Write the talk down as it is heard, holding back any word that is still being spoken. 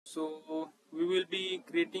So we will be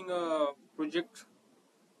creating a project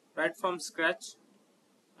right from scratch,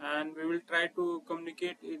 and we will try to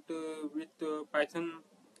communicate it with Python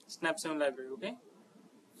Snap7 library. Okay,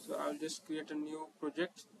 so I'll just create a new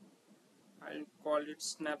project. I'll call it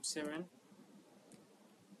Snap7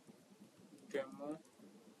 demo,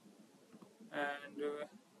 and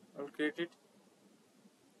I'll create it.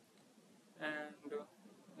 And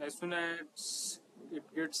as soon as it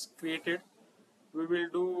gets created, we will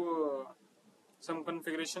do some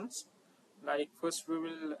configurations. Like first we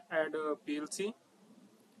will add a PLC,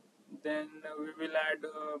 then we will add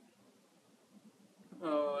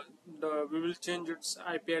we will change its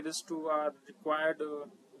IP address to our required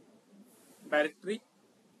directory,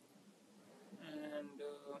 and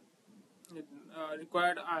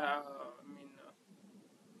required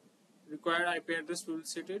required IP address we will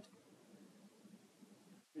set it.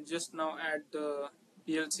 We just now add the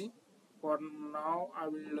PLC. For now I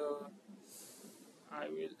will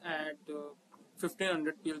add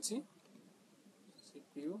 1500 PLC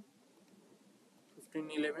CPU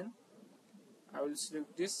 1511. I will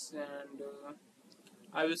select this, and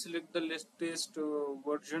I will select the latest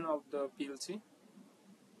version of the PLC.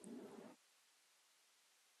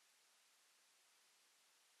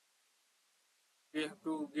 We have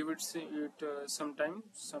to give it some time.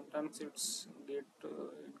 Sometimes it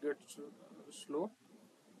gets slow.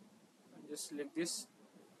 I just select this,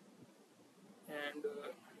 and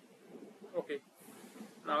okay,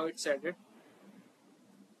 now it's added.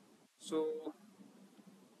 So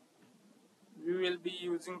we will be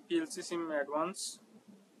using PLC Sim Advance.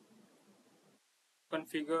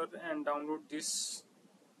 Configure and download this.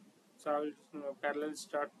 So I will parallel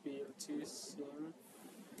start PLC Sim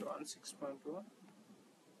Advance 6.0.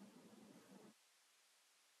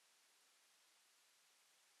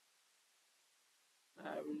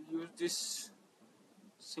 I will use this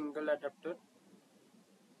single adapter.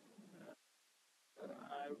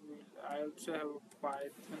 I also have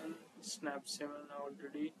Python Snap7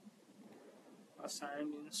 already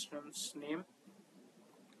assigned instance name.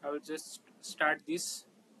 I will just start this.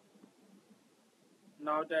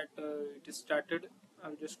 Now that it is started, I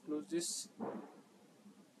will just close this.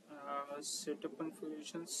 Setup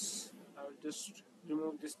configurations. I will just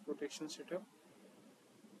remove this protection setup.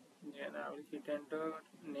 Then I will hit enter.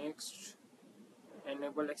 Next.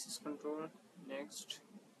 Enable access control. Next.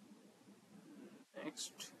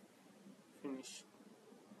 Next. Finish.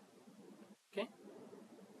 Okay.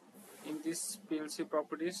 In this PLC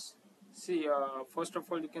properties, see, first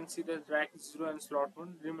of all you can see the rack 0 and slot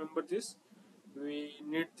 1. Remember this, we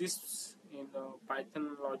need this in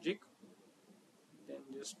Python logic. Then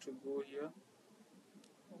just to go here,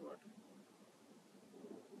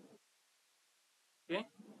 okay,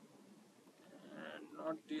 and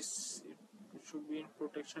not this, it should be in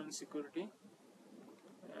protection and security,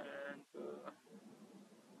 and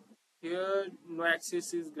here no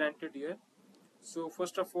access is granted here. So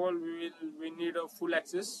first of all we need a full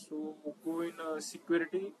access, so go in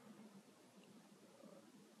security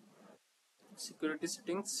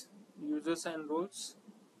settings, users and roles,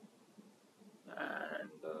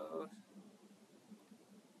 and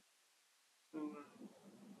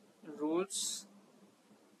roles,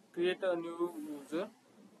 create a new user,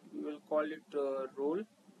 we will call it role,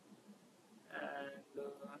 and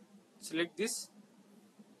select this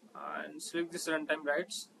and select this runtime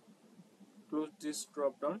rights, close this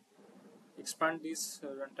drop down, expand this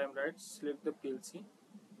runtime rights, select the PLC,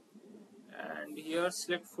 and here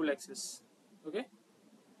select full access. Okay,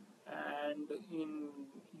 and in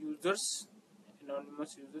users,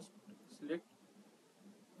 anonymous users, select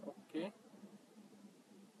okay,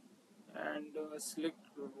 and select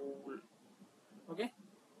role. Okay,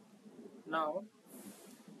 now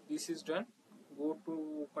this is done. Go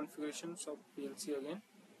to configurations of PLC again,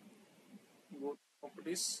 go to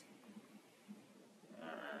properties,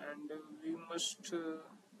 and we must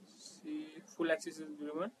see full access is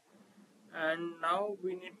given, and now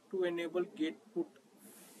we need to enable gate put.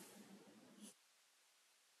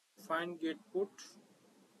 Find gate put.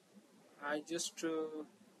 I just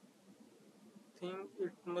think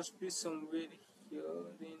it must be somewhere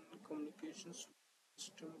here in communications,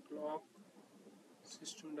 system clock,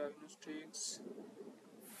 system diagnostics,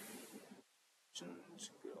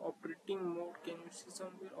 operating mode. Can you see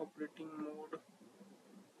somewhere operating mode,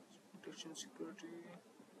 protection security,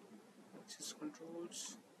 access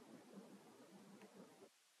controls,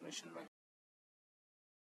 connection.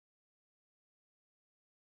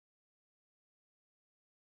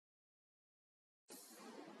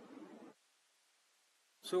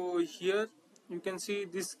 So here you can see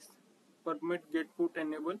this permit gate put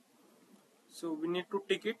enable. So we need to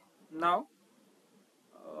tick it now.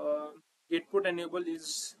 Get put enable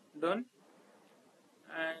is done,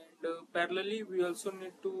 and parallelly we also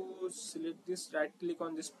need to select this, right click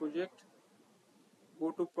on this project,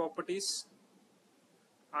 go to properties.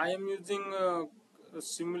 I am using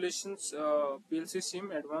simulations PLC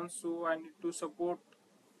sim advanced, so I need to support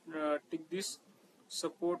tick this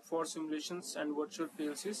support for simulations and virtual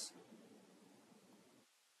PLCs.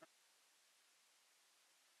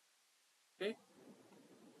 Okay,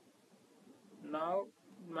 now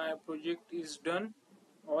my project is done.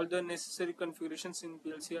 All the necessary configurations in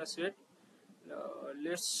PLC are set.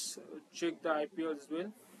 Let's check the IP as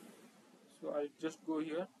well. So I'll just go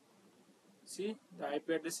here. See, the IP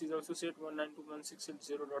address is also set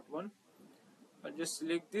 192.168.0.1. I'll just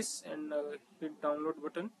select this and hit download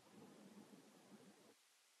button.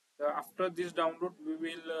 After this download, we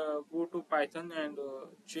will go to Python and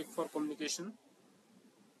check for communication.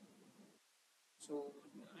 So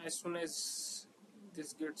as soon as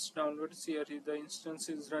this gets downloaded, here the instance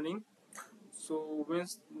is running. So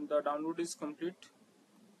once the download is complete,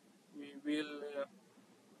 we will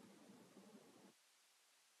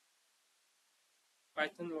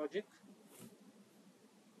Python logic.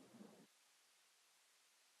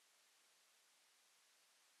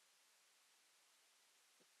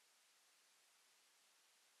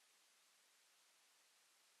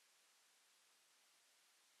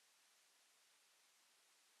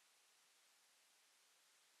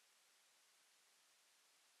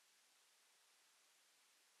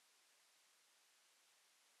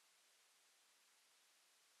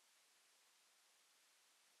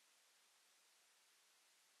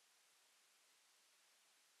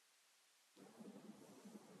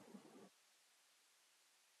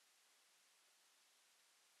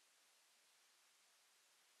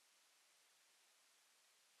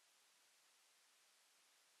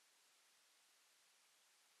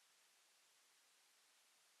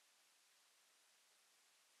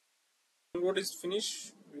 Download is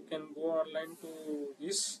finished. We can go online to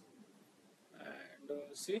this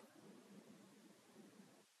and see,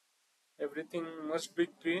 everything must be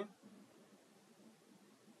green.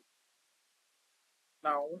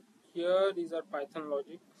 Now here is our Python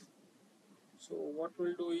logic. So what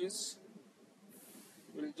we'll do is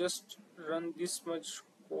we'll just run this much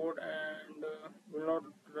code and will not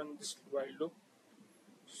run this while loop.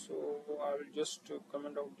 So I will just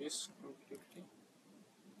comment out this completely.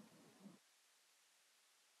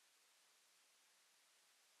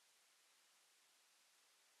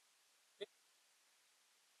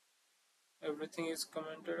 Everything is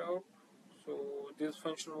commented out, so this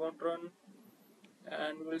function won't run,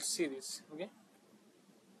 and we'll see this. Okay,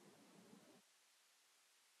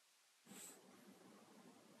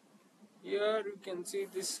 here you can see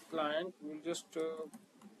this client. We'll just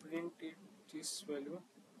print it this value.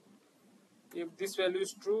 If this value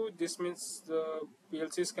is true, this means the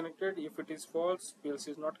PLC is connected. If it is false, PLC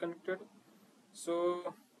is not connected.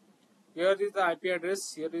 So here is the IP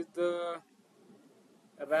address, here is the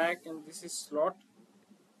rack, and this is slot,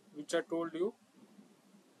 which I told you,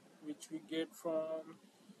 which we get from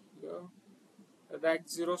here, rack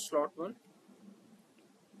 0 slot 1.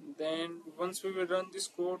 Then once we will run this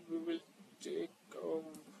code, we will take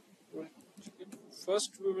we'll check it.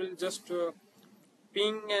 First we will just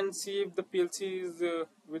ping and see if the PLC is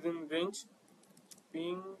within range.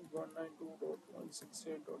 Ping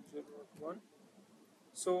 192.168.0.1.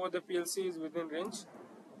 So the PLC is within range.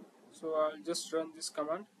 So I'll just run this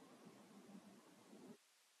command.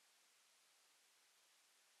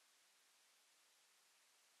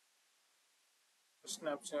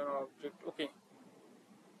 Snap7 object. Okay.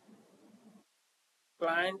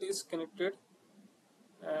 Client is connected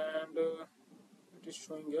and it is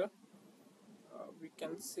showing here. We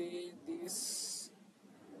can say this